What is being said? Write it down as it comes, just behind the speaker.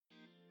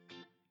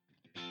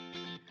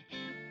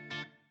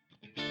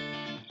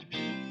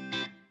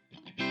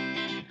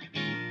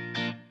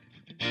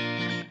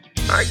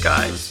All right,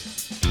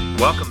 guys,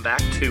 welcome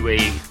back to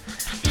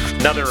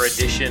another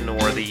edition,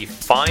 or the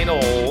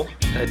final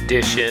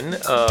edition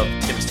of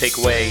Tim's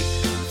Takeaway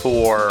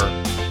for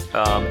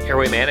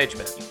Airway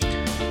Management.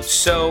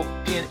 So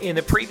in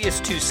the previous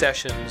two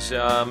sessions,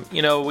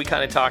 we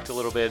kind of talked a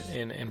little bit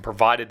and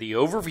provided the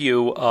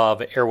overview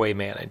of airway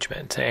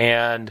management.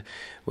 And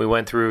we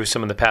went through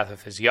some of the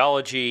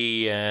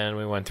pathophysiology, and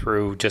we went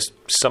through just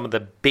some of the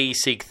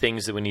basic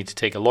things that we need to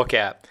take a look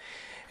at.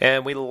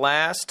 And we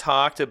last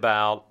talked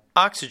about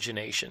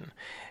oxygenation.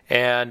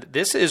 And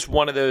this is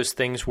one of those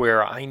things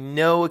where I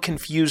know it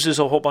confuses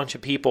a whole bunch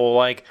of people.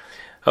 Like,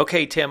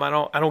 okay, Tim, I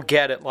don't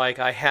get it. Like,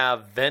 I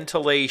have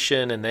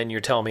ventilation, and then you're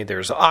telling me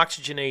there's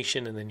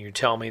oxygenation, and then you're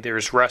telling me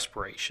there's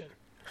respiration.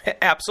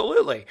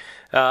 Absolutely.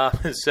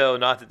 So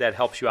not that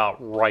helps you out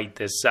right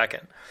this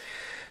second.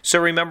 So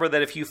remember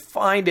that if you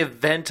find a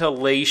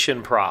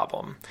ventilation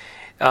problem,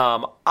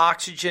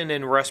 oxygen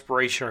and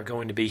respiration are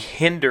going to be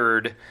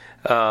hindered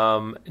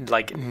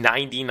like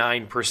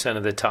 99%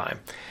 of the time.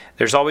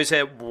 There's always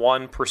a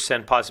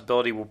 1%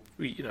 possibility. We'll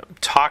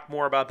talk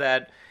more about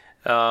that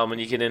when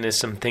you get into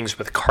some things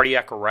with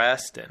cardiac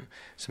arrest and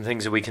some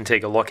things that we can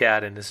take a look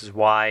at. And this is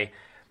why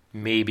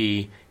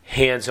maybe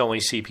hands-only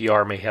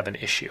CPR may have an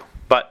issue.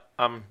 But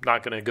I'm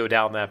not going to go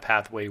down that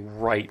pathway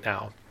right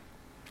now.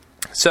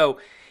 So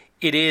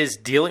it is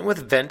dealing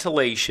with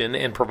ventilation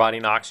and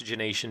providing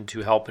oxygenation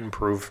to help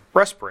improve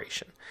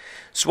respiration.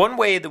 So one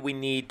way that we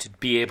need to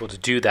be able to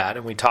do that,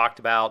 and we talked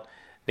about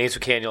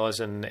nasal cannulas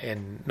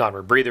and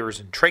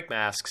non-rebreathers and trach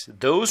masks,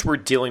 those were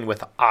dealing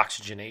with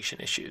oxygenation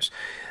issues.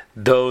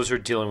 Those are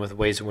dealing with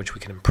ways in which we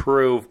can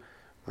improve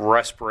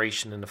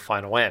respiration in the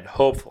final end,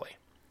 hopefully.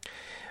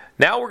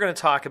 Now we're going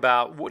to talk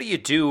about what do you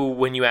do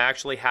when you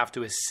actually have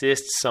to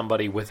assist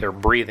somebody with their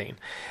breathing.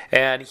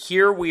 And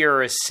here we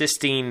are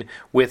assisting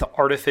with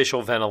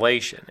artificial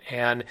ventilation.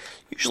 And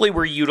usually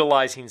we're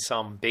utilizing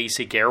some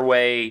basic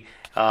airway.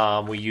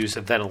 We use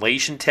a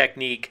ventilation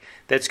technique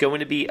that's going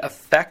to be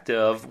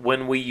effective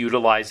when we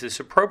utilize this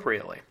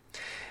appropriately.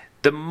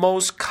 The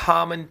most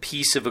common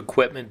piece of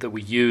equipment that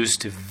we use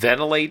to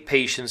ventilate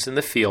patients in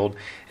the field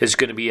is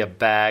going to be a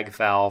bag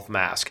valve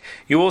mask.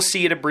 You will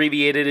see it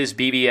abbreviated as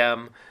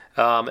BVM.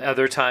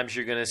 Other times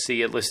you're going to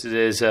see it listed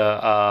as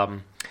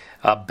a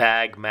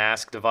bag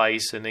mask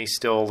device, and they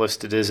still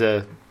list it as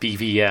a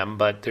BVM,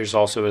 but there's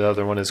also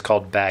another one that's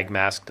called bag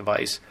mask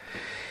device.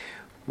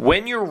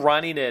 When you're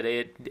running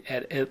it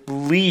at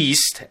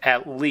least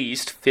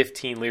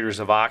 15 liters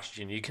of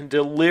oxygen, you can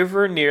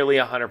deliver nearly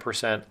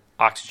 100%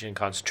 oxygen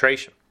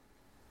concentration.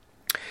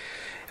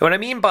 And what I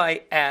mean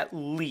by at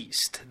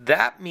least,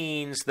 that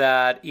means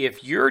that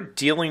if you're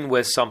dealing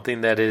with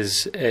something that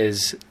is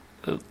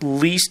at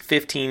least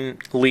 15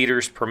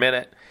 liters per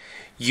minute,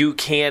 you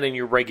can, and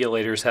your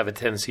regulators have a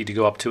tendency to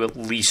go up to at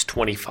least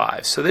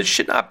 25. So that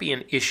should not be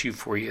an issue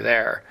for you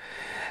there.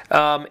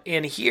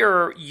 And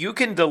here, you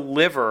can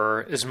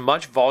deliver as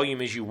much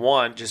volume as you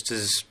want just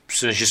as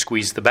soon as you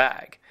squeeze the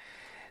bag.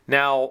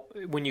 Now,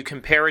 when you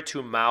compare it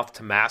to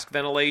mouth-to-mask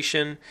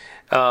ventilation,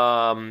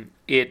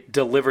 it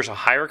delivers a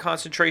higher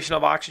concentration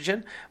of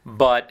oxygen,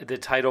 but the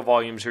tidal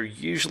volumes are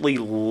usually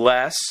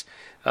less,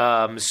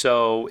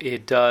 so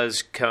it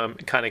does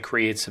kind of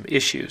create some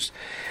issues.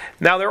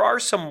 Now, there are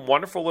some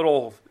wonderful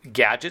little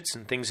gadgets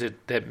and things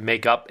that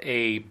make up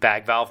a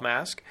bag valve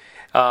mask.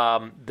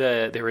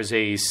 There is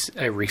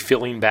a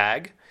refilling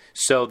bag,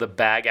 so the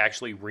bag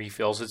actually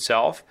refills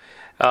itself.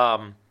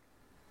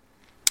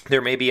 There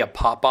may be a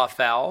pop-off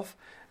valve.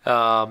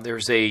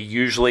 There's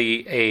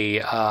usually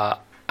a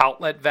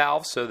outlet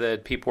valve so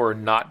that people are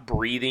not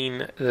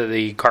breathing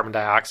the carbon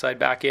dioxide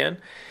back in.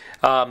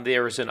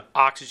 There is an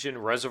oxygen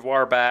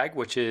reservoir bag,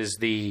 which is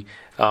the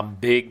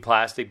big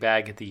plastic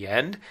bag at the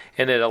end,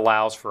 and it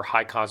allows for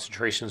high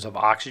concentrations of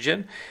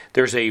oxygen.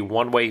 There's a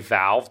one-way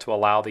valve to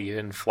allow the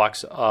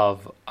influx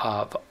of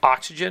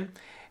oxygen.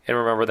 And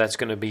remember, that's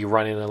going to be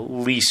running at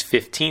least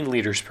 15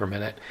 liters per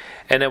minute.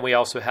 And then we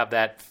also have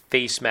that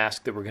face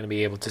mask that we're going to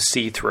be able to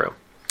see through.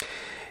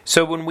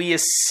 So when we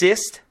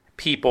assist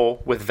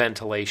people with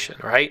ventilation,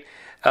 right?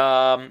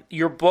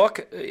 Your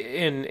book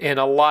and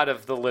a lot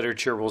of the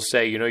literature will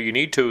say, you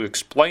need to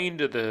explain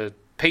to the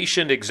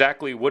patient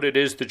exactly what it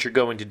is that you're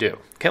going to do.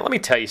 Okay, let me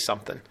tell you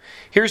something.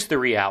 Here's the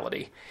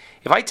reality.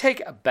 If I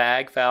take a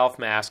bag valve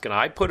mask and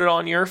I put it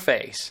on your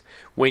face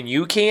when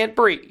you can't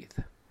breathe,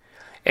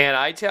 and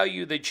I tell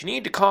you that you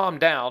need to calm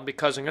down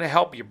because I'm going to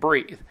help you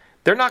breathe,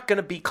 they're not going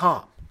to be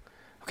calm.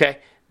 Okay?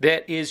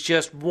 That is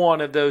just one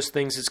of those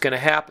things that's going to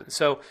happen.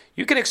 So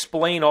you can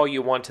explain all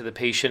you want to the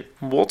patient.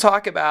 We'll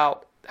talk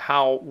about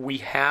how we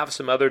have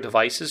some other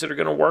devices that are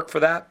going to work for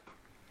that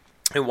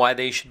and why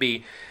they should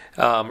be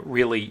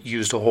really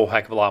used a whole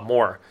heck of a lot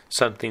more.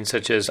 Something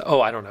such as,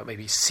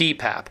 maybe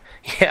CPAP.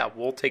 Yeah,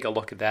 we'll take a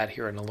look at that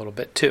here in a little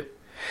bit too.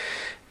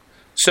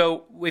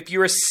 So if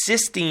you're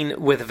assisting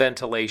with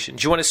ventilation,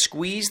 you want to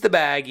squeeze the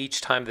bag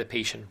each time the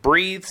patient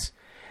breathes,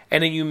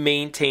 and then you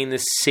maintain the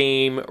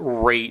same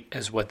rate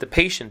as what the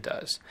patient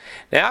does.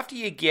 Now, after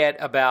you get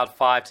about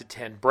 5 to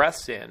 10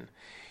 breaths in,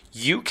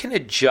 you can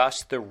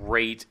adjust the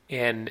rate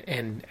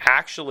and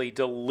actually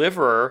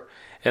deliver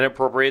an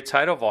appropriate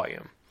tidal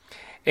volume.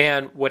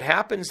 And what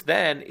happens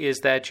then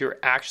is that you're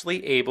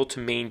actually able to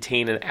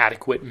maintain an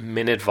adequate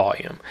minute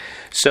volume.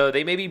 So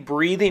they may be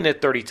breathing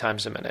at 30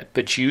 times a minute,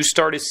 but you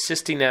start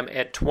assisting them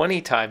at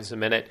 20 times a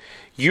minute.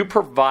 You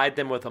provide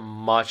them with a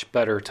much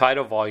better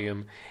tidal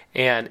volume,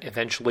 and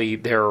eventually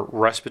their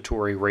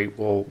respiratory rate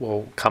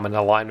will come in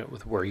alignment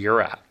with where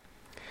you're at.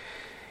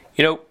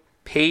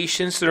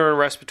 Patients that are in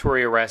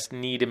respiratory arrest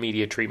need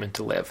immediate treatment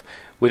to live.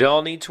 We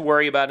don't need to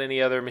worry about any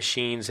other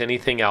machines,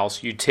 anything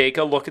else. You take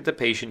a look at the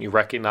patient, you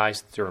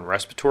recognize that they're in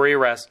respiratory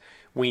arrest.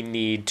 We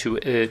need to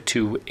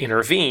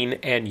intervene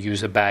and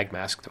use a bag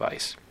mask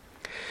device.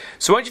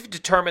 So once you've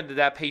determined that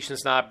that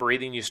patient's not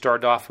breathing, you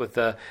start off with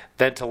the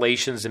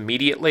ventilations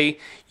immediately.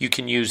 You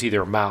can use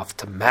either a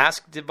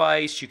mouth-to-mask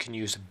device, you can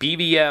use a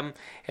BVM,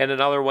 and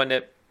another one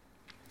that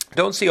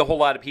don't see a whole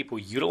lot of people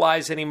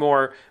utilize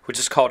anymore, which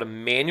is called a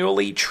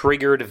manually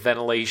triggered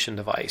ventilation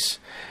device,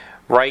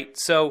 right?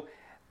 So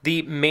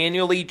the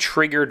manually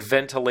triggered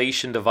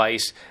ventilation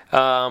device,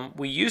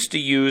 we used to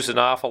use an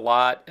awful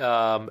lot,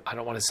 I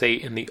don't want to say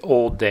in the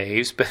old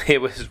days, but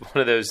it was one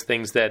of those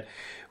things that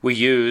we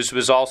used. It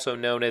was also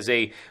known as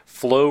a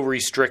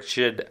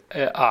flow-restricted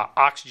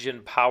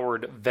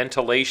oxygen-powered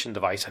ventilation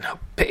device. I know,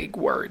 big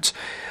words.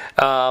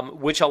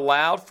 Which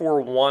allowed for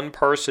one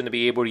person to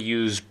be able to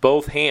use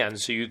both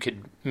hands, so you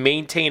could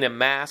maintain a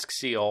mask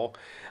seal,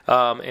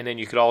 and then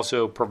you could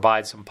also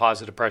provide some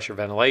positive pressure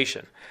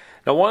ventilation.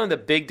 Now, one of the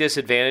big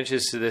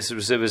disadvantages to this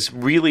was it was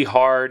really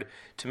hard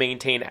to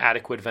maintain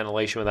adequate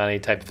ventilation without any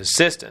type of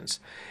assistance.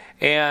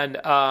 And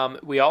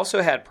we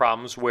also had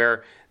problems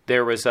where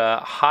there was a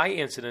high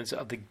incidence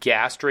of the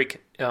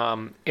gastric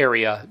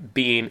area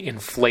being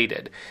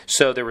inflated.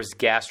 So there was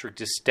gastric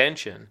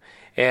distension,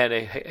 and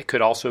it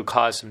could also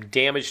cause some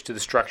damage to the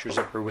structures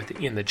that were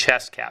within the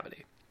chest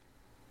cavity.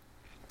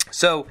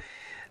 So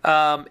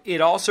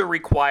it also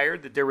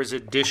required that there was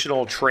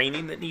additional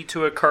training that needed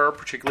to occur,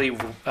 particularly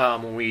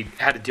when we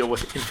had to deal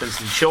with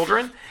infants and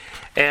children.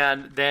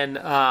 And then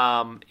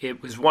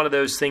it was one of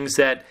those things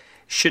that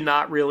should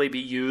not really be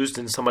used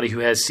in somebody who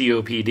has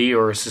COPD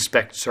or a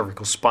suspected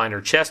cervical spine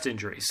or chest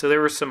injury. So there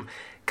were some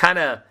kind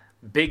of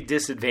big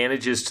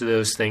disadvantages to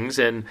those things.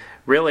 And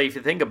really, if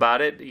you think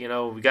about it,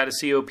 we got a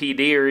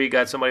COPD or you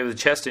got somebody with a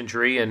chest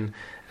injury and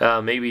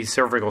maybe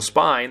cervical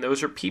spine.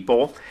 Those are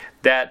people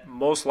that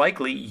most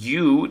likely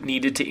you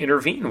needed to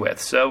intervene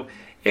with. So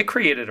it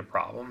created a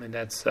problem, and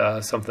that's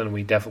something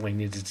we definitely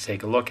needed to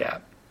take a look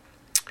at.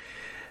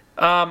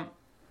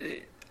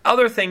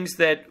 Other things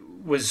that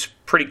was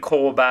pretty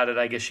cool about it,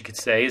 I guess you could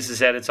say, is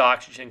that its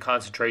oxygen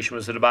concentration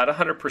was at about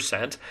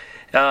 100%.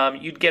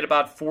 You'd get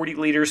about 40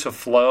 liters of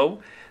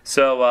flow.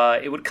 So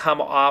it would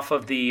come off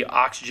of the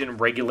oxygen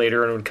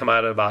regulator and it would come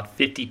out at about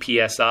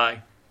 50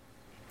 psi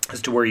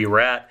as to where you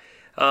were at.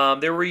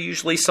 There were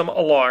usually some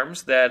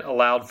alarms that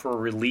allowed for a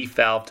relief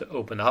valve to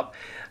open up.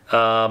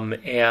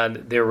 And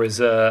there was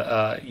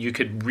you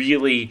could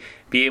really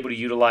be able to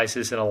utilize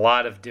this in a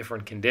lot of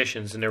different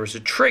conditions. And there was a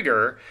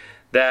trigger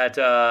that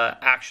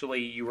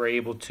actually you were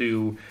able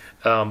to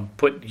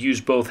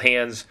use both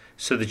hands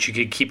so that you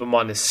could keep them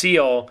on the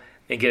seal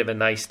and give a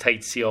nice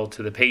tight seal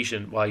to the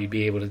patient while you'd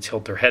be able to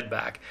tilt their head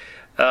back.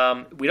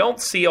 We don't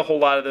see a whole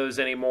lot of those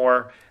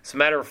anymore. As a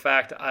matter of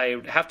fact,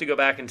 I have to go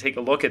back and take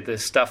a look at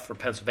this stuff for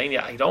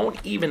Pennsylvania. I don't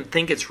even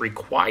think it's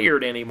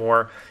required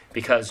anymore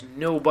because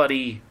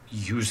nobody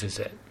uses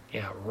it.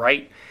 Yeah,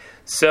 right?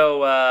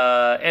 So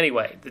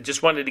anyway,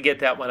 just wanted to get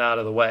that one out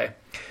of the way.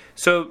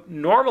 So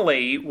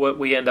normally what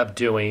we end up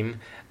doing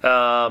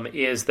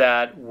is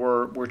that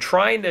we're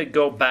trying to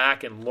go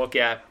back and look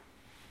at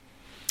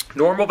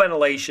normal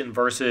ventilation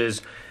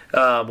versus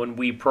when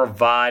we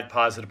provide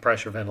positive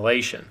pressure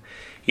ventilation.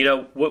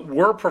 What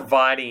we're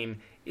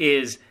providing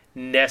is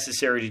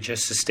necessary to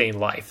just sustain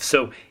life.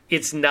 So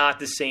it's not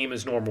the same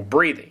as normal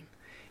breathing.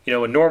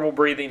 In normal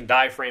breathing,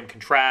 diaphragm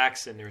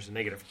contracts and there's a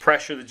negative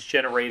pressure that's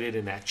generated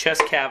in that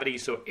chest cavity,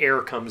 so air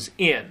comes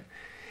in.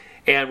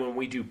 And when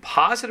we do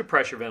positive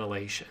pressure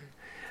ventilation,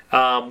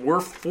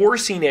 we're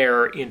forcing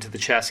air into the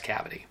chest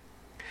cavity.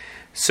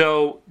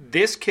 So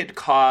this could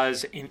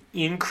cause an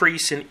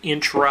increase in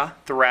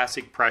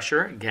intrathoracic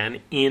pressure,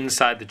 again,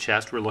 inside the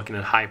chest. We're looking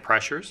at high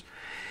pressures.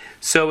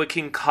 So it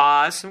can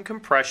cause some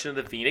compression of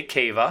the vena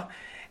cava,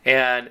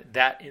 and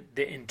that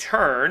in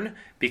turn,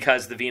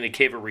 because the vena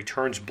cava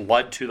returns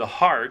blood to the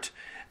heart,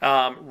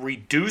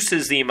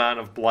 reduces the amount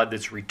of blood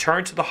that's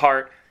returned to the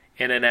heart,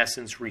 and in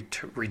essence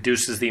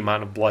reduces the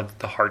amount of blood that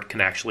the heart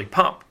can actually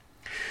pump.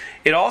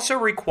 It also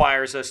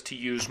requires us to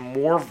use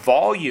more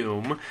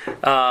volume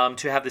to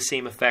have the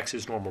same effects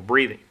as normal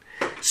breathing.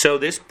 So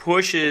this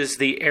pushes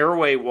the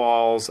airway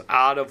walls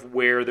out of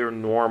where their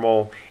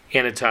normal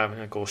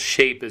anatomical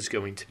shape is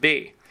going to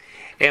be.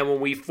 And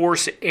when we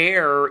force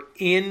air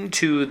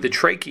into the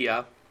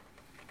trachea,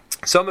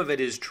 some of it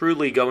is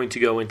truly going to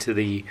go into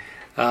the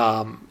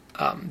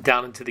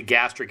down into the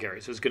gastric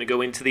area. So it's going to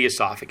go into the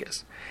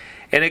esophagus.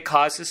 And it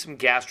causes some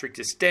gastric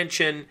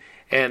distension,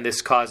 and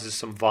this causes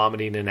some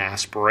vomiting and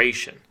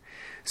aspiration.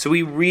 So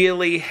we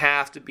really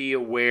have to be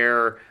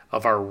aware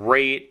of our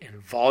rate and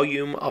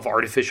volume of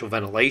artificial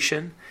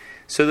ventilation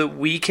so that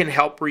we can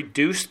help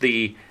reduce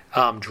the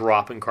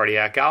drop in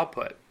cardiac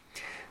output.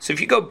 So if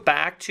you go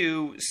back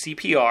to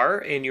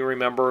CPR and you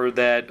remember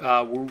that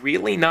we're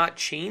really not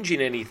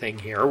changing anything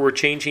here, we're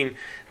changing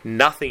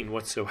nothing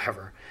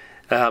whatsoever.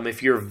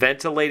 If you're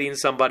ventilating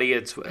somebody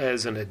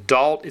as an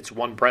adult, it's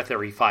one breath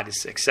every 5 to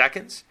 6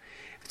 seconds.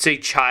 If it's a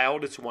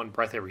child, it's one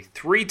breath every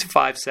 3 to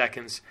 5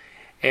 seconds.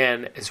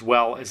 And as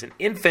well as an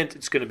infant,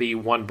 it's going to be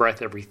one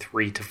breath every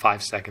 3 to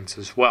 5 seconds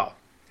as well.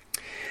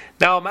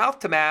 Now, a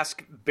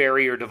mouth-to-mask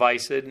barrier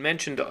device I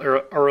mentioned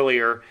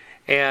earlier,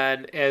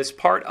 and as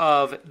part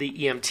of the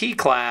EMT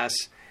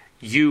class,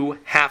 you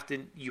have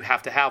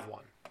to have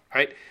one,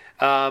 right?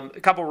 A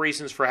couple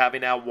reasons for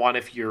having that. One,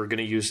 if you're going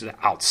to use it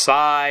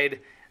outside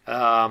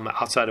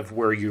of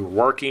where you're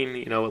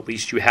working, at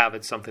least you have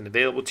it something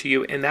available to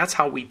you, and that's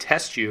how we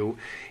test you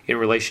in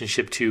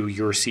relationship to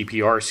your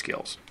CPR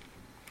skills.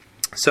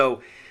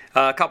 So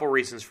a couple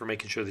reasons for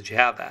making sure that you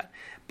have that.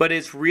 But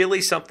it's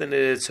really something that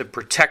it's a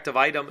protective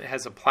item. It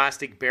has a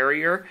plastic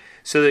barrier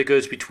so that it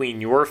goes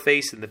between your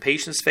face and the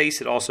patient's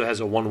face. It also has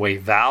a one-way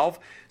valve,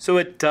 so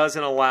it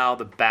doesn't allow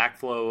the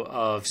backflow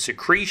of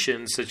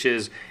secretions such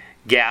as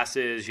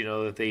gases,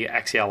 that they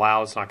exhale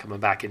out. It's not coming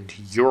back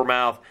into your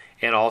mouth,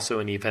 and also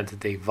in the event that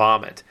they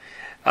vomit.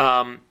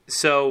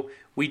 So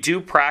we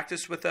do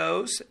practice with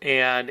those,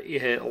 and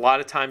a lot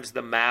of times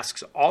the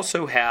masks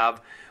also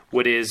have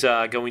what is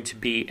going to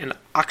be an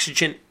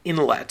oxygen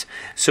inlet.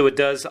 So it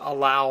does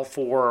allow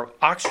for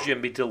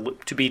oxygen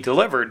to be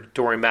delivered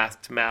during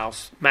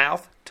mouth-to-mask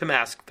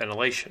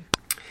ventilation.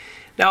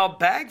 Now, a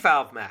bag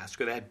valve mask,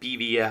 or that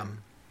BVM,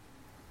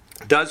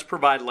 does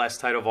provide less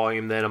tidal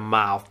volume than a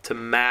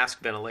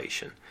mouth-to-mask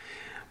ventilation.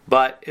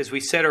 But as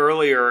we said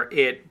earlier,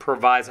 it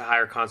provides a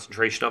higher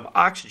concentration of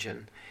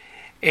oxygen.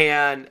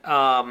 And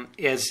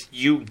as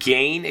you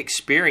gain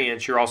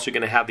experience, you're also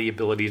going to have the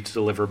ability to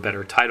deliver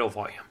better tidal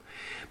volume.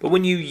 But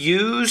when you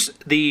use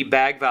the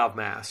bag valve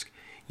mask,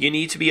 you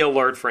need to be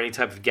alert for any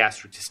type of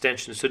gastric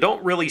distension. So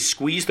don't really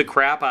squeeze the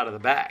crap out of the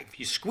bag. If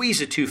you squeeze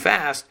it too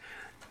fast,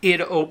 it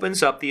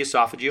opens up the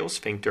esophageal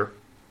sphincter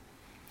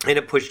and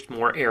it pushes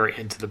more air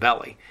into the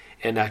belly.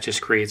 And that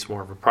just creates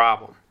more of a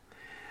problem.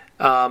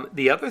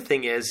 The other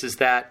thing is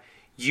that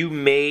you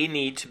may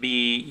need to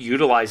be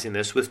utilizing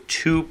this with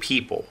two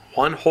people,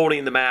 one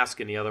holding the mask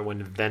and the other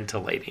one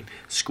ventilating,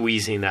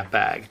 squeezing that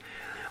bag.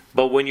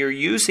 But when you're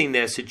using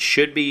this, it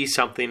should be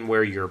something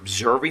where you're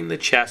observing the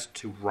chest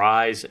to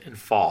rise and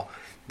fall.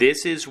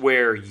 This is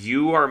where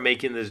you are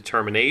making the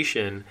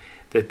determination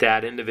that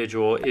that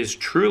individual is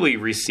truly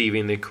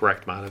receiving the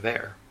correct amount of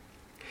air.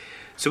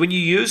 So when you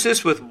use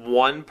this with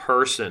one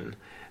person,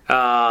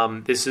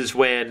 this is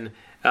when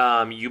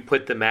you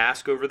put the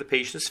mask over the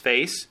patient's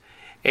face,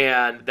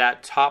 and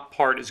that top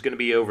part is going to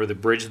be over the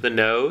bridge of the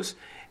nose,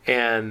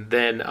 and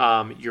then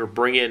you're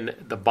bringing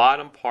the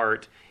bottom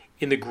part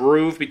in the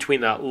groove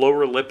between the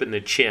lower lip and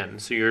the chin.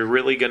 So you're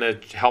really going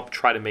to help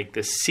try to make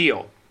this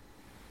seal.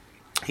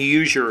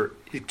 To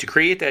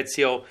create that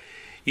seal,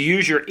 you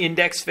use your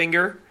index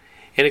finger,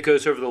 and it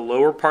goes over the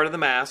lower part of the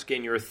mask,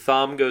 and your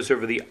thumb goes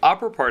over the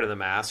upper part of the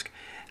mask,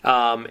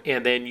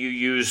 and then you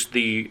use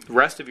the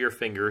rest of your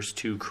fingers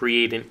to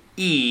create an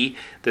E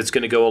that's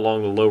going to go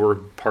along the lower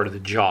part of the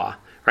jaw.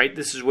 Right?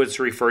 This is what's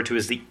referred to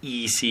as the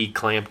EC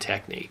clamp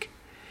technique.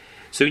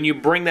 So when you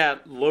bring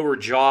that lower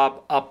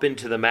jaw up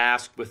into the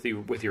mask with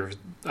your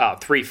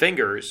three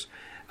fingers,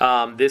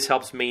 this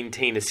helps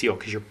maintain a seal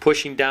because you're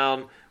pushing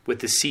down with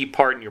the C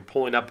part and you're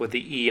pulling up with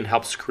the E, and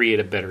helps create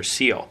a better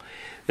seal.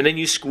 And then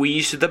you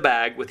squeeze the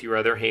bag with your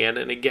other hand,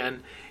 and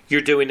again,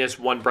 you're doing this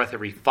one breath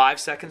every 5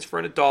 seconds for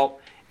an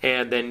adult,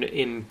 and then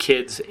in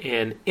kids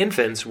and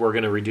infants, we're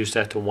going to reduce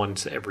that to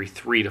once every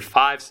 3 to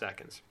 5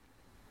 seconds.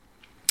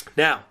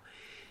 Now,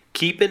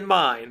 keep in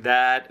mind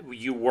that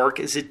you work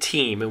as a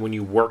team, and when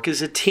you work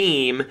as a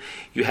team,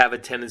 you have a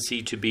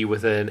tendency to be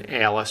with an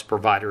ALS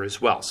provider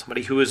as well,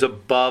 somebody who is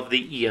above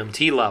the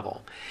EMT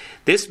level.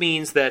 This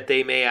means that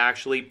they may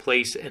actually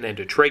place an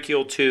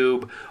endotracheal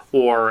tube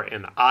or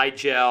an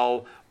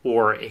iGel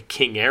or a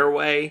King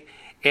Airway,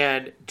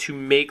 and to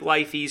make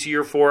life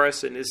easier for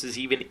us, and this is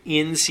even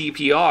in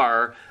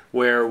CPR,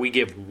 where we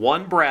give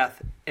one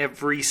breath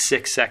every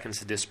 6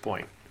 seconds at this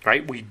point.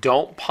 Right? We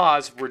don't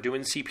pause if we're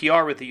doing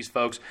CPR with these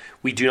folks.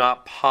 We do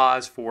not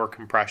pause for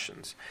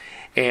compressions.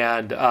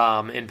 And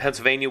in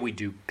Pennsylvania, we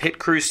do pit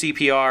crew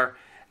CPR,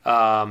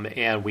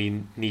 and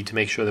we need to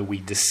make sure that we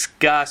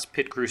discuss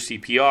pit crew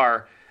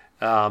CPR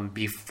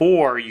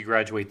before you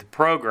graduate the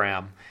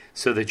program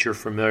so that you're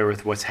familiar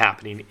with what's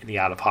happening in the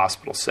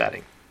out-of-hospital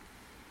setting.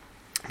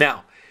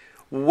 Now,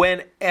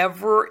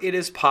 whenever it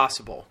is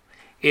possible,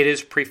 it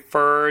is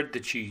preferred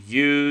that you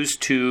use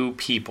two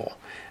people.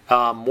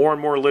 More and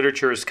more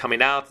literature is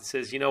coming out that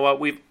says, you know what,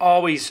 we've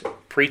always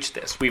preached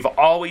this. We've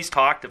always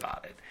talked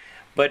about it.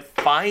 But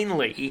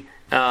finally,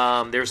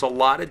 there's a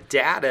lot of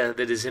data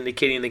that is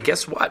indicating that,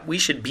 guess what, we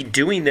should be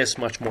doing this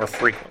much more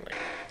frequently.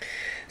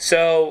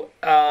 So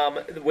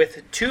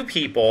with two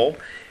people,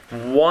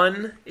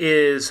 one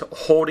is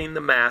holding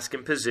the mask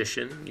in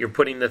position. You're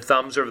putting the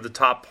thumbs over the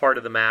top part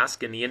of the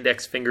mask, and the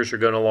index fingers are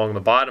going along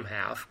the bottom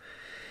half.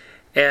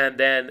 And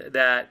then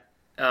that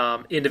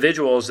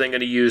individual is then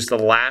going to use the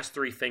last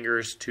three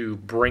fingers to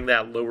bring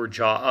that lower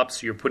jaw up.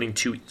 So you're putting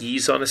two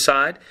E's on the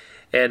side,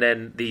 and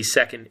then the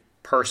second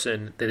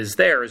person that is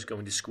there is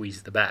going to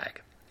squeeze the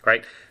bag,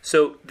 right?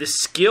 So the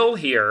skill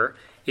here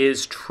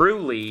is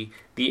truly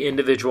the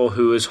individual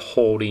who is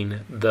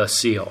holding the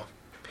seal.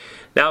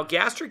 Now,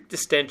 gastric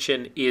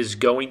distension is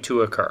going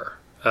to occur.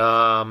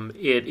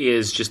 It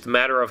is just a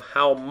matter of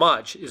how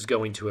much is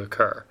going to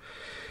occur.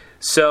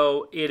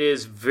 So it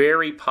is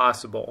very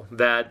possible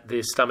that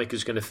the stomach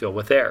is going to fill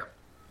with air.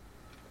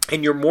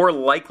 And you're more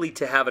likely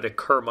to have it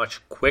occur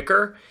much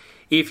quicker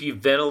if you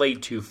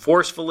ventilate too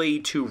forcefully,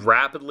 too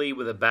rapidly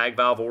with a bag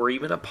valve or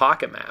even a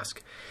pocket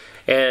mask.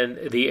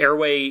 And the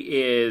airway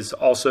is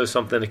also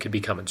something that could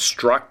become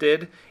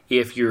obstructed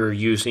if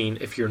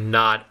you're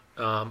not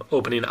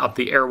opening up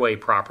the airway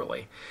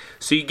properly.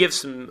 So you give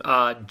some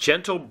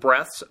gentle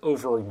breaths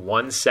over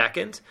 1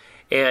 second,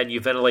 and you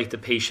ventilate the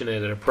patient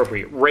at an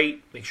appropriate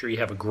rate. Make sure you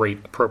have a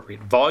great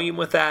appropriate volume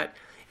with that.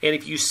 And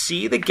if you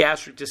see the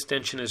gastric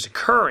distension is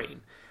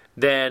occurring,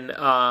 then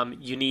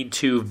you need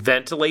to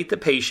ventilate the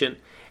patient.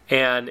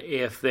 And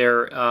if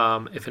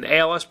an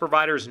ALS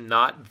provider is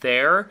not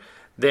there,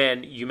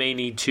 then you may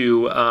need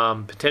to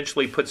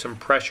potentially put some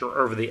pressure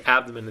over the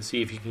abdomen to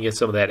see if you can get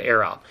some of that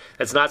air out.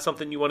 That's not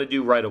something you want to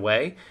do right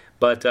away,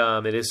 but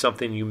it is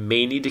something you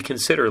may need to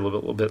consider a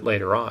little bit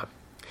later on.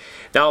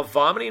 Now, if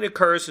vomiting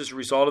occurs as a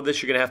result of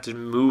this, you're going to have to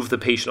move the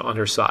patient on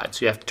their side.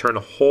 So you have to turn the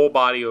whole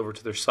body over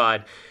to their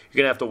side. You're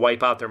going to have to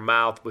wipe out their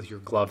mouth with your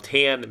gloved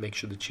hand and make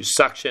sure that you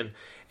suction.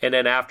 And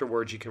then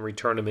afterwards, you can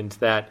return them into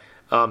that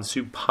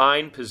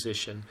supine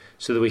position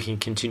so that we can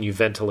continue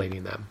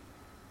ventilating them.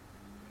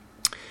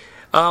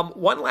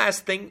 One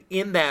last thing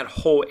in that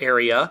whole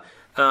area,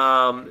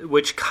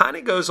 which kind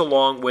of goes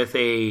along with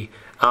a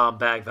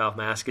bag valve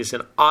mask, is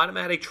an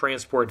automatic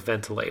transport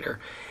ventilator.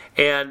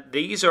 And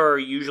these are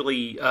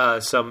usually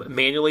some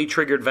manually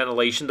triggered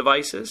ventilation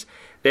devices.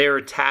 They are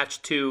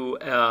attached to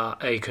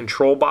a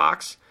control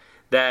box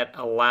that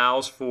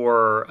allows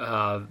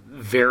for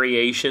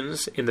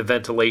variations in the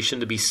ventilation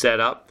to be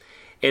set up.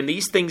 And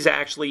these things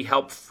actually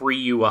help free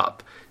you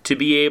up to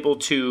be able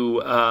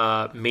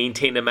to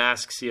maintain a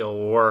mask seal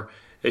or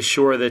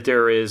assure that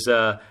there is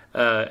a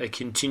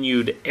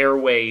continued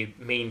airway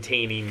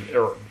maintaining,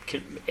 or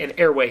an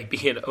airway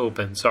being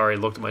open. Sorry, I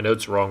looked at my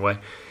notes the wrong way.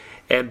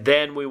 And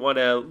then we want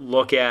to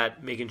look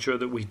at making sure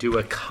that we do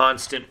a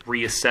constant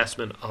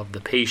reassessment of the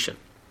patient.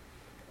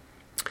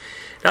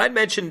 Now, I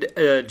mentioned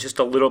just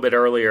a little bit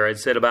earlier, I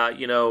said about,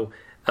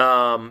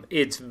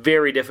 it's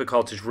very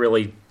difficult to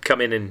really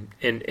come in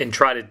and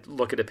try to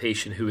look at a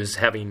patient who is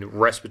having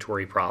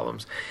respiratory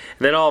problems.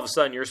 And then all of a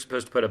sudden, you're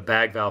supposed to put a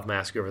bag valve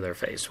mask over their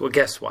face. Well,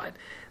 guess what?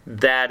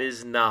 That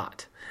is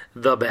not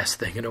the best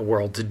thing in the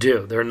world to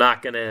do. They're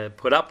not going to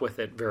put up with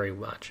it very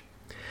much.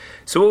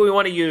 So what we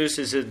want to use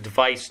is a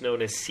device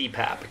known as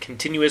CPAP,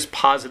 continuous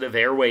positive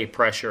airway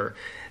pressure.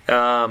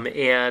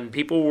 And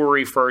people will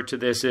refer to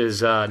this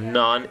as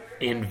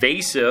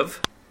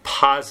non-invasive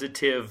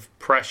positive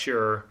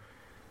pressure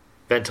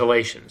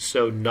ventilation.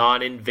 So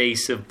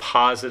non-invasive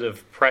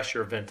positive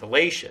pressure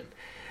ventilation.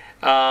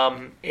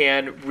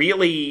 And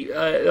really,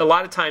 a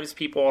lot of times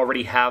people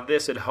already have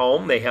this at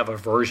home. They have a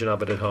version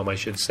of it at home, I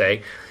should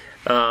say.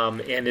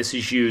 And this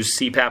is used,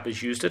 CPAP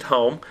is used at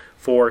home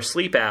for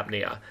sleep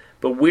apnea.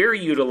 But we're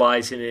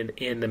utilizing it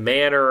in the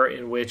manner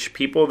in which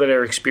people that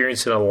are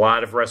experiencing a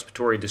lot of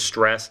respiratory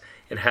distress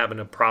and having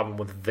a problem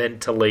with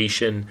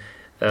ventilation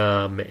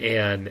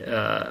and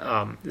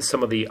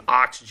some of the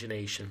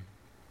oxygenation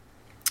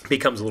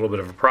becomes a little bit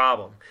of a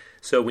problem.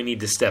 So we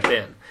need to step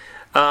in.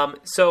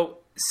 So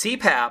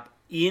CPAP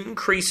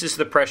increases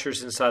the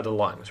pressures inside the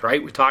lungs,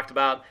 right? We talked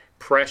about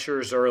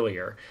pressures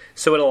earlier.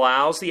 So it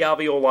allows the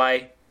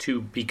alveoli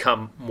to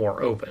become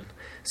more open.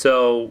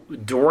 So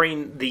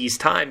during these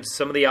times,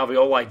 some of the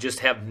alveoli just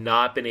have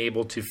not been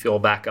able to fill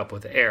back up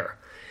with air.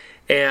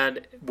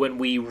 And when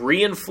we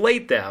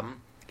reinflate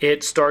them,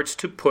 it starts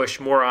to push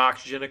more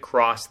oxygen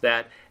across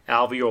that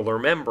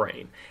alveolar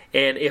membrane.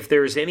 And if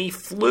there's any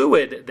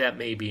fluid that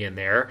may be in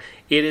there,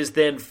 it is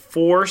then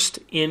forced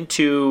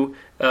into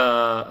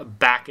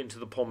back into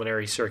the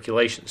pulmonary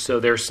circulation. So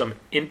there's some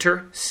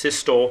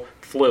interstitial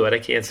fluid, I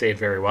can't say it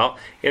very well,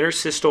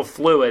 interstitial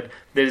fluid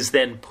that is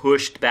then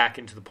pushed back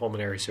into the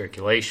pulmonary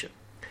circulation.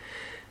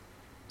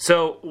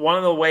 So one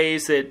of the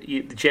ways that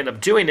you end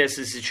up doing this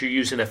is that you're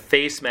using a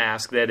face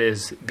mask that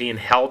is being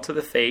held to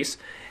the face,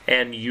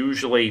 and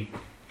usually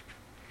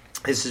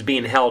this is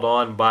being held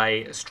on by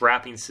a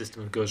strapping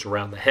system that goes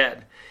around the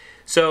head.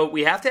 So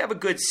we have to have a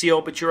good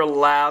seal, but you're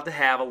allowed to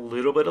have a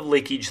little bit of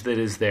leakage that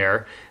is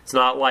there. It's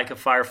not like a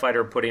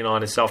firefighter putting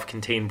on a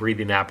self-contained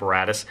breathing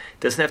apparatus. It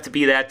doesn't have to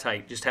be that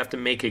tight. You just have to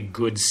make a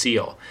good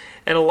seal.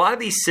 And a lot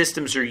of these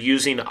systems are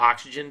using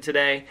oxygen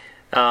today,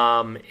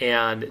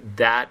 and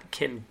that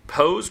can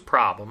pose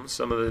problems.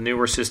 Some of the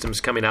newer systems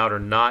coming out are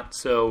not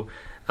so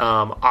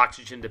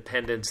oxygen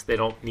dependent. They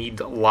don't need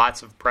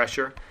lots of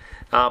pressure.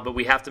 But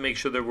we have to make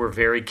sure that we're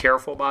very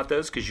careful about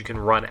those because you can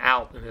run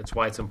out, and that's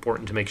why it's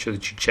important to make sure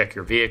that you check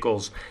your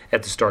vehicles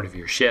at the start of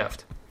your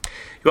shift.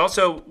 You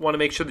also want to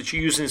make sure that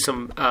you're using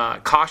some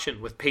caution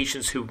with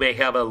patients who may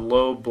have a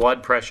low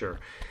blood pressure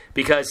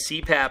because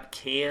CPAP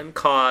can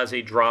cause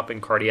a drop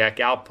in cardiac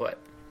output.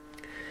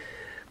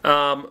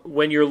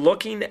 When you're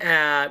looking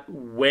at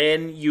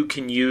when you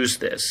can use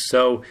this,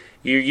 so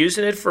you're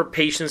using it for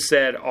patients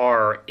that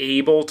are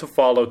able to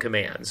follow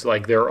commands,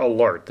 like they're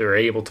alert, they're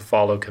able to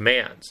follow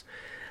commands.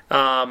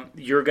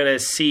 You're going to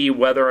see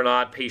whether or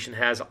not patient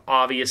has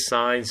obvious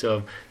signs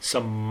of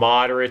some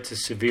moderate to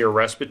severe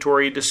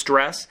respiratory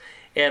distress.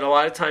 And a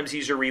lot of times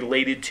these are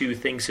related to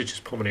things such as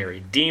pulmonary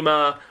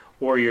edema,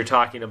 or you're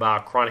talking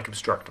about chronic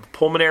obstructive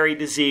pulmonary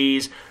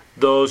disease.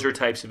 Those are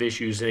types of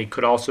issues, and it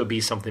could also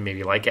be something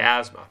maybe like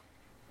asthma.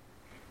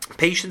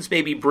 Patients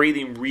may be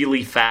breathing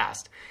really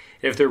fast.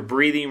 If they're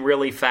breathing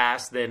really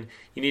fast, then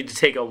you need to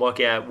take a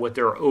look at what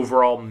their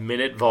overall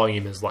minute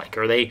volume is like.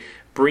 Are they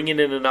bringing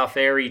in enough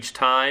air each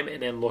time?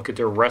 And then look at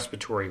their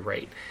respiratory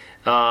rate.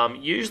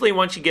 Usually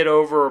once you get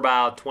over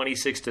about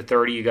 26 to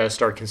 30, you got to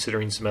start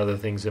considering some other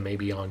things that may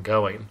be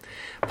ongoing.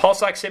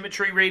 Pulse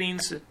oximetry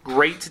readings,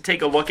 great to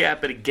take a look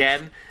at, but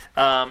again,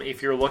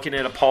 if you're looking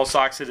at a pulse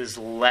ox that is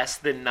less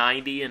than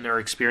 90 and they're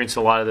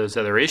experiencing a lot of those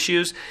other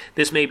issues,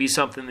 this may be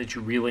something that you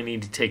really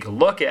need to take a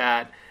look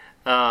at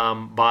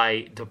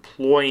by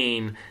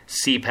deploying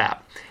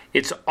CPAP.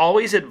 It's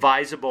always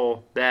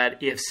advisable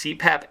that if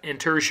CPAP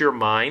enters your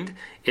mind,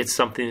 it's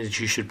something that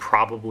you should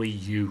probably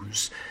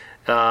use.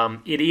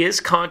 It is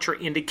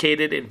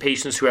contraindicated in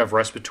patients who have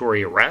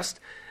respiratory arrest.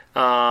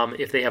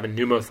 If they have a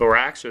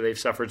pneumothorax or they've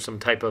suffered some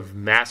type of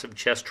massive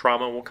chest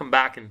trauma, we'll come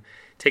back and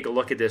take a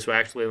look at this. Well,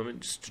 actually, let me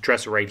just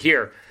address it right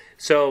here.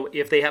 So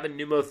if they have a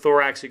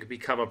pneumothorax, it could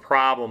become a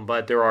problem,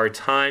 but there are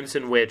times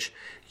in which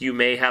you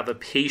may have a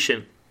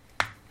patient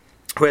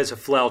who has a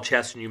flail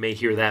chest, and you may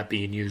hear that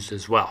being used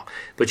as well.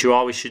 But you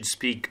always should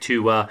speak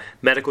to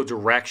medical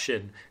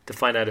direction to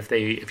find out if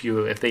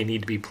they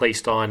need to be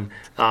placed on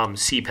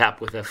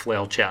CPAP with a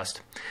flail chest.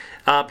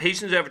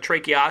 Patients who have a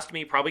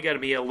tracheostomy probably got to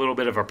be a little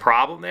bit of a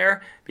problem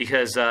there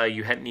because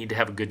you need to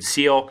have a good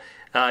seal.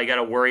 You got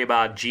to worry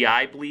about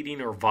GI bleeding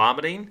or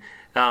vomiting.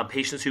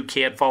 Patients who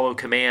can't follow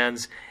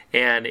commands,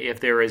 and if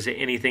there is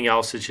anything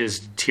else such as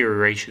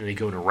deterioration, they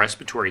go into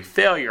respiratory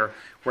failure,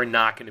 we're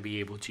not going to be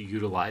able to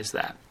utilize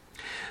that.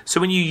 So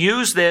when you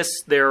use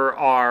this, you're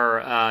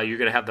going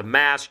to have the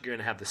mask, you're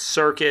going to have the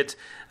circuit,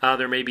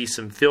 there may be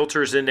some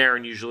filters in there,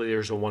 and usually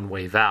there's a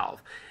one-way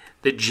valve.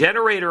 The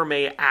generator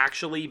may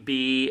actually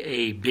be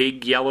a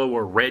big yellow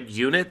or red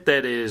unit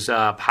that is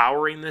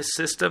powering this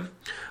system,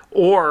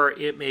 or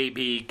it may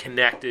be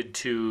connected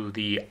to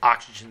the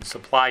oxygen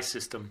supply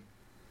system,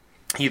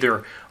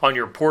 either on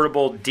your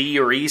portable D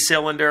or E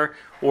cylinder,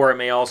 or it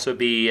may also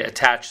be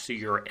attached to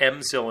your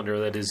M cylinder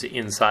that is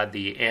inside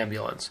the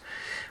ambulance.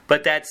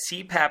 But that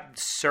CPAP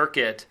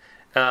circuit,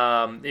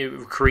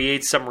 it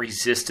creates some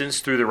resistance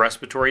through the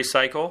respiratory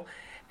cycle,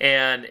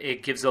 and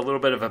it gives a little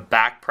bit of a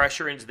back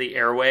pressure into the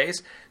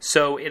airways.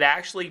 So it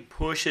actually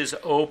pushes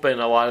open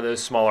a lot of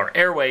those smaller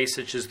airways,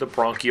 such as the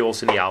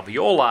bronchioles and the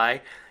alveoli,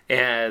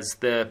 as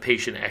the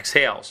patient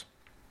exhales.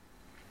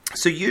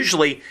 So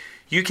usually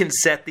you can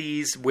set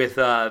these with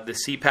the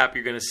CPAP.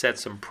 You're going to set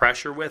some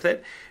pressure with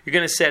it. You're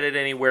going to set it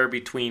anywhere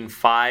between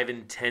 5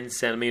 and 10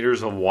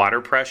 centimeters of water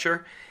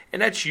pressure.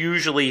 And that's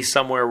usually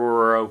somewhere where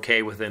we're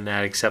okay within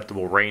that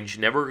acceptable range.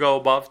 Never go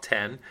above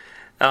 10.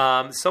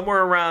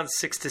 Somewhere around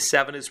 6 to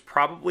 7 is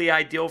probably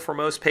ideal for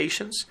most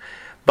patients.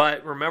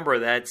 But remember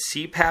that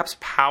CPAP's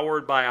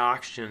powered by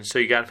oxygen, so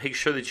you got to make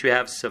sure that you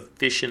have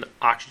sufficient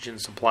oxygen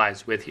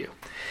supplies with you.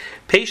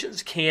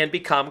 Patients can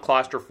become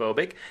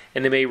claustrophobic,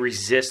 and they may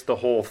resist the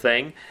whole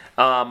thing.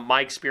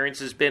 My experience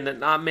has been that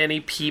not many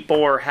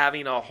people are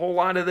having a whole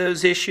lot of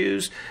those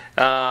issues.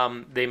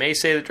 They may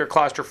say that they're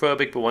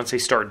claustrophobic, but once they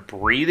start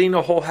breathing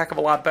a whole heck of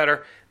a lot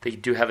better, they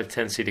do have a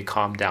tendency to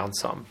calm down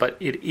some. But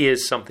it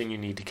is something you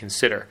need to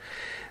consider.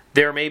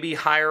 There may be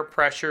higher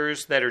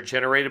pressures that are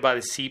generated by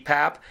the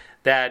CPAP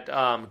that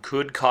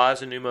could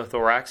cause a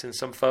pneumothorax in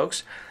some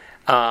folks.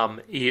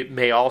 It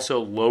may also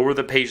lower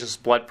the patient's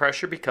blood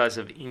pressure because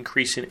of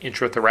increasing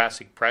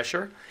intrathoracic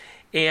pressure.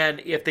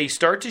 And if they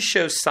start to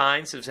show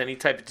signs of any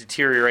type of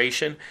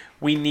deterioration,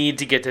 we need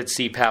to get that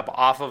CPAP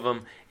off of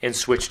them and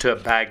switch to a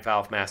bag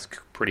valve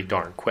mask pretty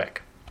darn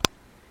quick.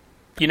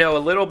 You know, a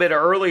little bit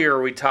earlier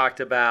we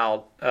talked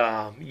about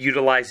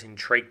utilizing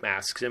trach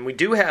masks, and we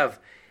do have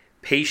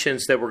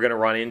patients that we're going to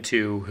run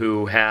into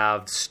who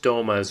have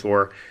stomas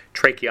or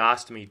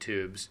tracheostomy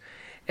tubes.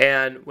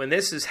 And when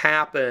this has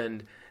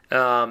happened,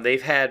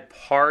 they've had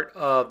part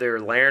of their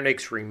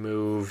larynx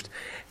removed,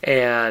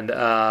 and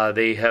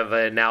they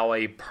have now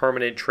a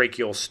permanent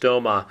tracheal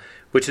stoma,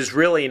 which is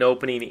really an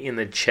opening in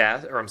the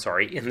chest,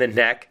 in the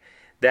neck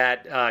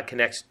that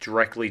connects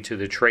directly to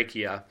the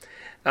trachea.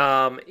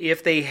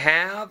 If they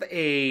have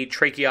a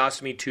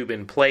tracheostomy tube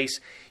in place,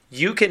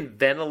 you can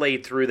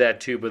ventilate through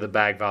that tube with a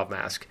bag valve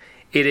mask.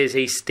 It is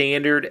a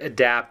standard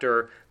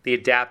adapter. The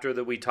adapter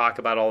that we talk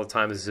about all the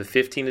time is a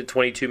 15 to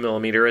 22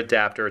 millimeter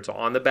adapter. It's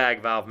on the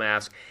bag valve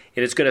mask,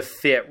 and it's going to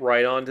fit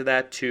right onto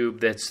that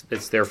tube that's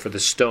there for the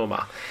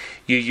stoma.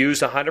 You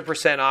use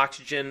 100%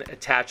 oxygen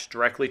attached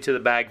directly to the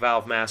bag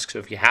valve mask, so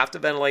if you have to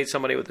ventilate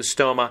somebody with a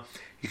stoma,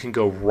 you can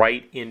go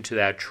right into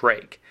that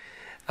trach.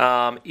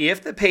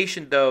 If the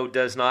patient, though,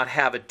 does not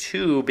have a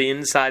tube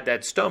inside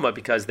that stoma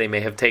because they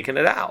may have taken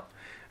it out,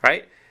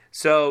 right?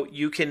 So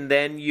you can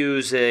then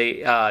use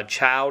a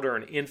child or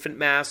an infant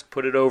mask,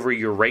 put it over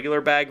your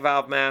regular bag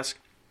valve mask,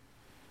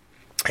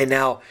 and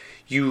now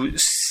you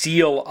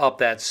seal up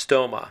that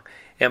stoma.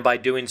 And by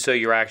doing so,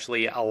 you're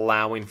actually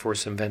allowing for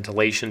some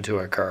ventilation to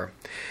occur.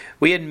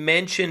 We had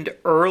mentioned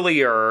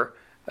earlier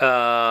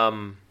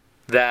that,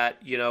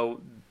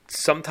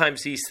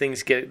 sometimes these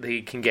things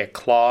can get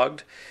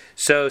clogged.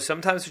 So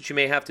sometimes what you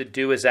may have to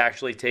do is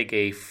actually take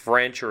a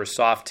French or a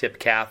soft tip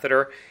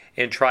catheter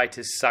and try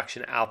to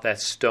suction out that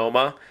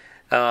stoma.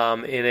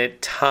 And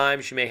at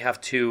times you may have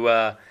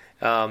to,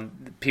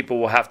 people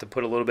will have to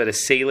put a little bit of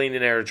saline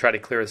in there to try to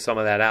clear some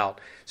of that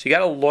out. So you got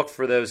to look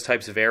for those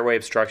types of airway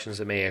obstructions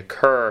that may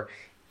occur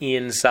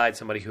inside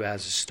somebody who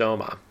has a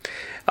stoma.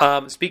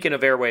 Speaking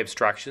of airway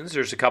obstructions,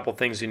 there's a couple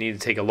things you need to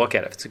take a look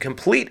at. If it's a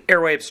complete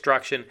airway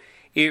obstruction,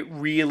 it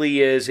really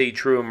is a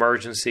true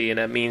emergency, and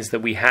that means that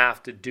we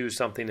have to do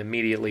something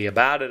immediately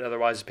about it.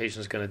 Otherwise, the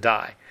patient is going to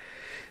die.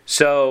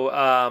 So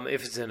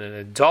if it's in an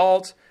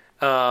adult,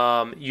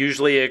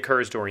 usually it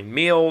occurs during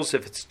meals.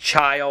 If it's a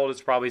child,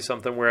 it's probably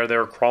something where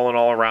they're crawling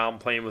all around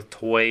playing with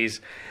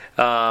toys.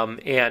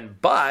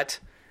 But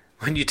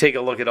when you take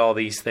a look at all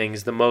these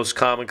things, the most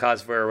common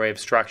cause of airway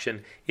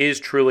obstruction is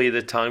truly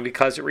the tongue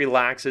because it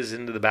relaxes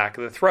into the back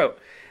of the throat.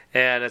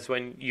 And that's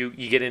when you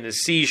get into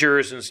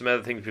seizures and some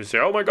other things. People say,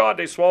 oh my God,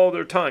 they swallowed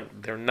their tongue.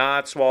 They're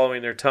not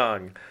swallowing their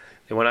tongue.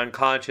 They went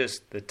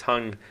unconscious. The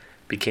tongue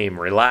became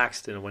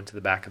relaxed and it went to the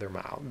back of their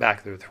mouth, back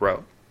of their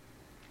throat.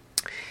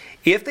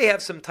 If they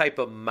have some type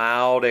of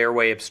mild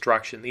airway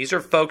obstruction, these are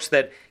folks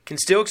that can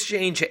still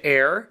exchange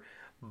air,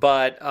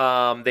 but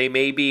they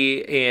may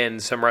be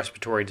in some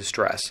respiratory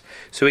distress.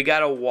 So we got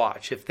to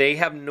watch. If they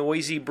have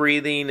noisy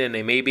breathing and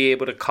they may be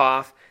able to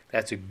cough,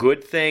 that's a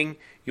good thing.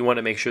 You want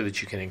to make sure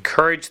that you can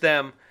encourage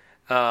them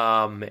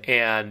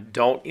and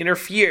don't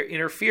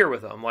interfere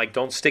with them. Like,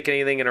 don't stick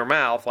anything in their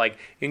mouth. Like,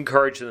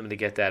 encourage them to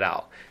get that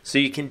out. So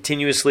you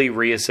continuously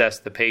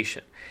reassess the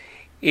patient.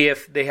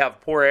 If they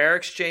have poor air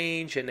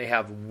exchange and they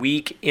have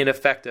weak,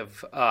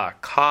 ineffective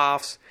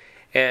coughs,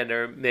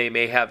 and they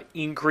may have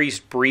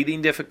increased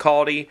breathing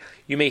difficulty,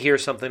 you may hear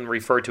something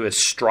referred to as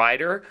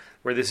stridor,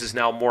 where this is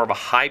now more of a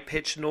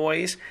high-pitched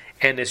noise,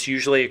 and this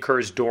usually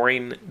occurs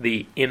during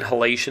the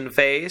inhalation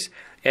phase,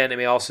 and it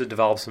may also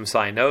develop some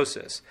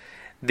cyanosis.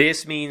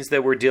 This means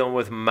that we're dealing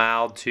with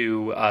mild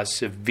to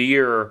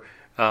severe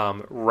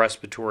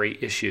respiratory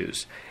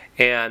issues,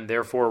 and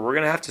therefore we're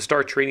going to have to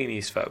start treating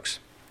these folks,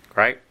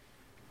 right?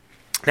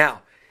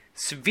 Now,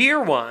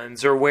 severe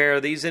ones are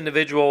where these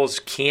individuals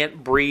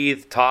can't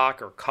breathe,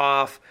 talk, or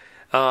cough,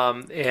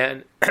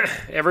 and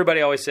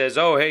everybody always says,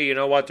 oh, hey, you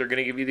know what? They're going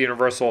to give you the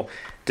universal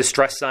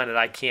distress sign that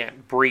I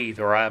can't breathe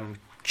or I'm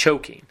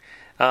choking.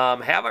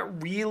 Haven't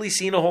really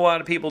seen a whole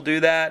lot of people do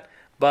that,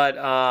 but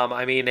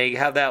they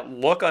have that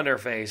look on their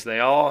face. They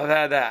all have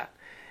had that.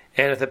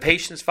 And if the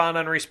patient's found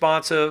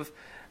unresponsive,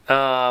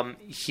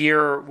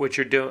 here what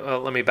you're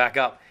doing, let me back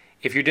up.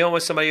 If you're dealing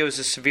with somebody who has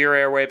a severe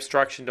airway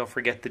obstruction, don't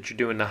forget that you're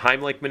doing the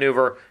Heimlich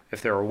maneuver.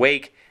 If they're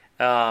awake,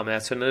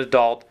 that's an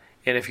adult.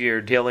 And if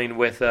you're dealing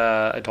with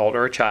an adult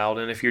or a child,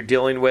 and if you're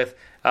dealing with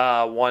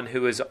one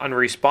who is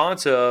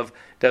unresponsive,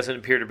 doesn't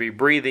appear to be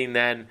breathing,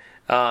 then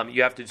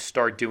you have to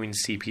start doing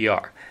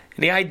CPR.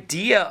 And the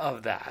idea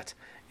of that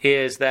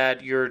is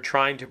that you're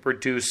trying to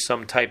produce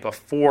some type of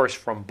force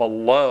from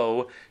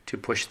below to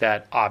push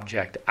that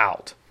object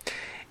out.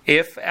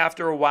 If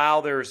after a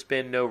while there's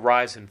been no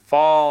rise and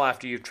fall,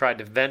 after you've tried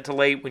to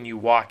ventilate when you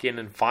walk in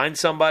and find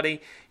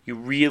somebody, you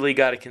really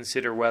got to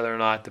consider whether or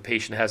not the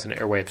patient has an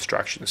airway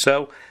obstruction.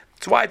 So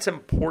that's why it's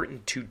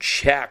important to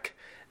check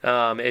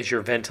as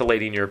you're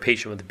ventilating your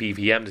patient with the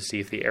BVM to see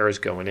if the air is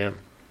going in.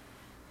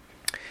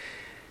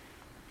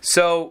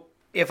 So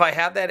if I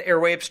have that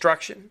airway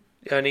obstruction,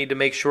 I need to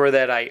make sure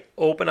that I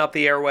open up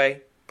the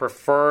airway,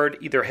 preferred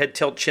either head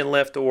tilt, chin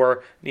lift,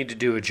 or need to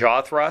do a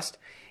jaw thrust.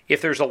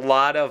 If there's a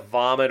lot of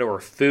vomit or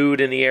food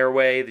in the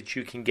airway that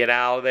you can get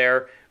out of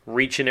there,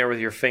 reach in there with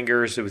your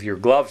fingers, with your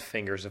gloved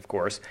fingers, of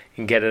course,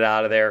 and get it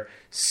out of there.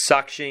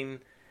 Suctioning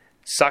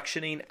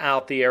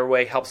out the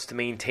airway helps to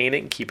maintain it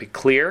and keep it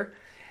clear.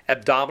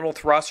 Abdominal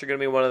thrusts are going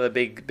to be one of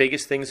the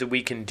biggest things that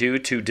we can do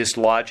to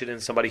dislodge it in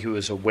somebody who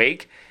is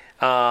awake.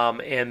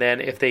 And then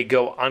if they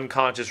go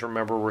unconscious,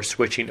 remember we're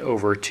switching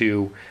over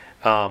to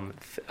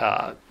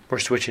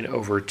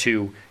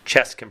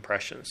chest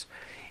compressions.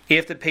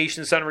 If the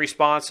patient's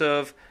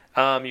unresponsive,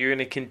 you're going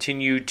to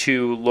continue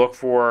to look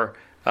for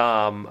the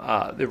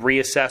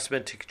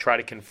reassessment to try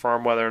to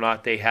confirm whether or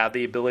not they have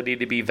the ability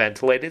to be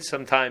ventilated.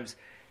 Sometimes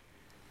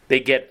they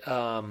get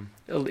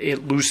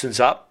it loosens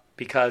up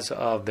because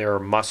of their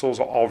muscles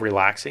all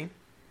relaxing.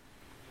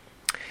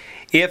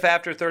 If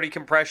after 30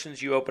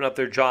 compressions you open up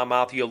their jaw and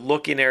mouth, you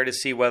look in there to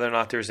see whether or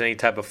not there's any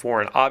type of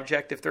foreign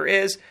object. If there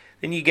is,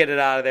 then you get it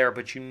out of there,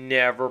 but you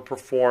never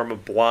perform a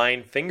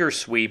blind finger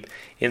sweep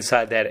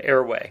inside that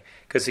airway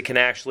because it can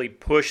actually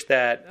push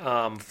that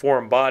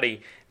foreign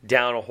body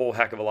down a whole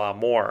heck of a lot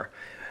more.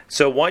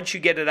 So once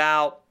you get it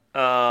out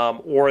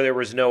or there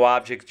was no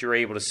object you're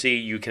able to see,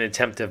 you can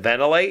attempt to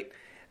ventilate.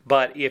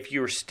 But if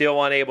you're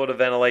still unable to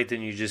ventilate,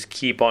 then you just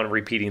keep on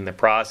repeating the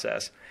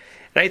process.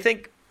 And I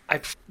think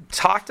I've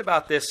talked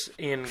about this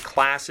in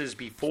classes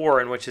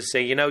before, in which to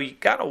say, you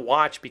got to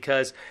watch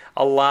because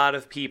a lot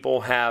of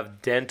people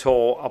have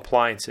dental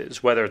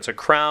appliances, whether it's a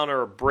crown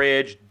or a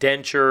bridge,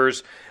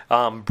 dentures,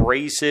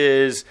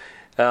 braces,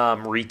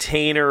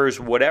 retainers,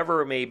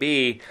 whatever it may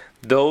be.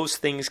 Those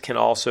things can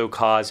also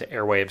cause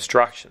airway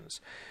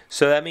obstructions.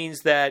 So that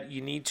means that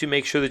you need to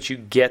make sure that you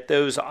get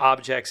those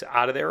objects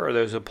out of there or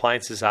those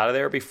appliances out of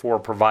there before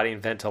providing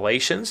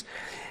ventilations.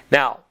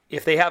 Now,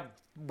 if they have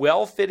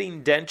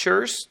well-fitting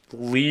dentures,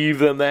 leave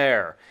them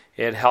there.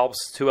 It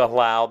helps to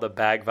allow the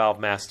bag valve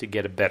mask to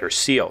get a better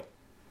seal.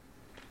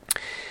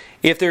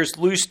 If there's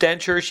loose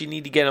dentures, you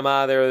need to get them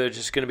out of there. They're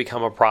just going to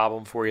become a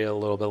problem for you a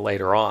little bit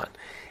later on.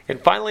 And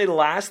finally, the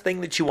last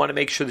thing that you want to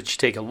make sure that you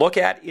take a look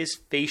at is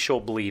facial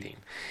bleeding.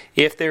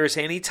 If there's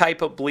any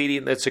type of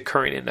bleeding that's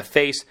occurring in the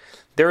face,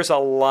 there's a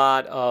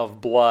lot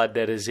of blood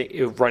that is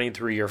running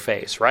through your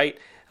face, right?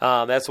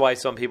 That's why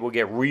some people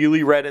get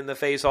really red in the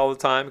face all the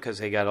time because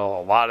they got a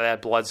lot of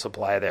that blood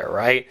supply there,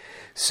 right?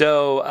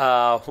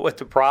 So what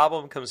the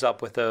problem comes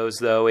up with those,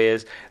 though,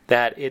 is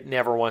that it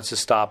never wants to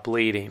stop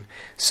bleeding.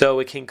 So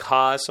it can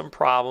cause some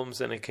problems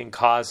and it can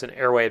cause an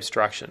airway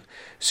obstruction.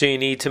 So you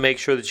need to make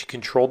sure that you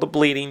control the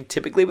bleeding,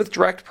 typically with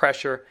direct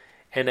pressure,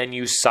 and then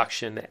use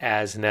suction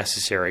as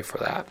necessary for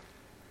that.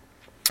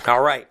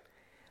 All right.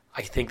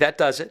 I think that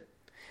does it.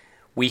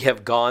 We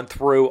have gone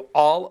through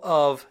all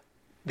of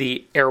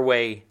the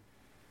airway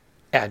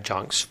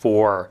adjuncts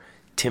for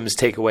Tim's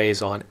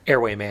takeaways on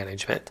airway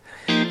management.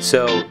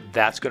 So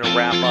that's going to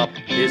wrap up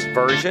this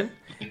version,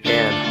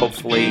 and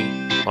hopefully,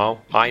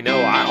 well, I know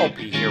I'll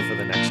be here for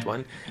the next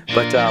one,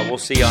 but we'll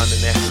see you on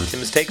the next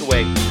Tim's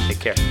Takeaway. Take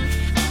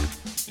care.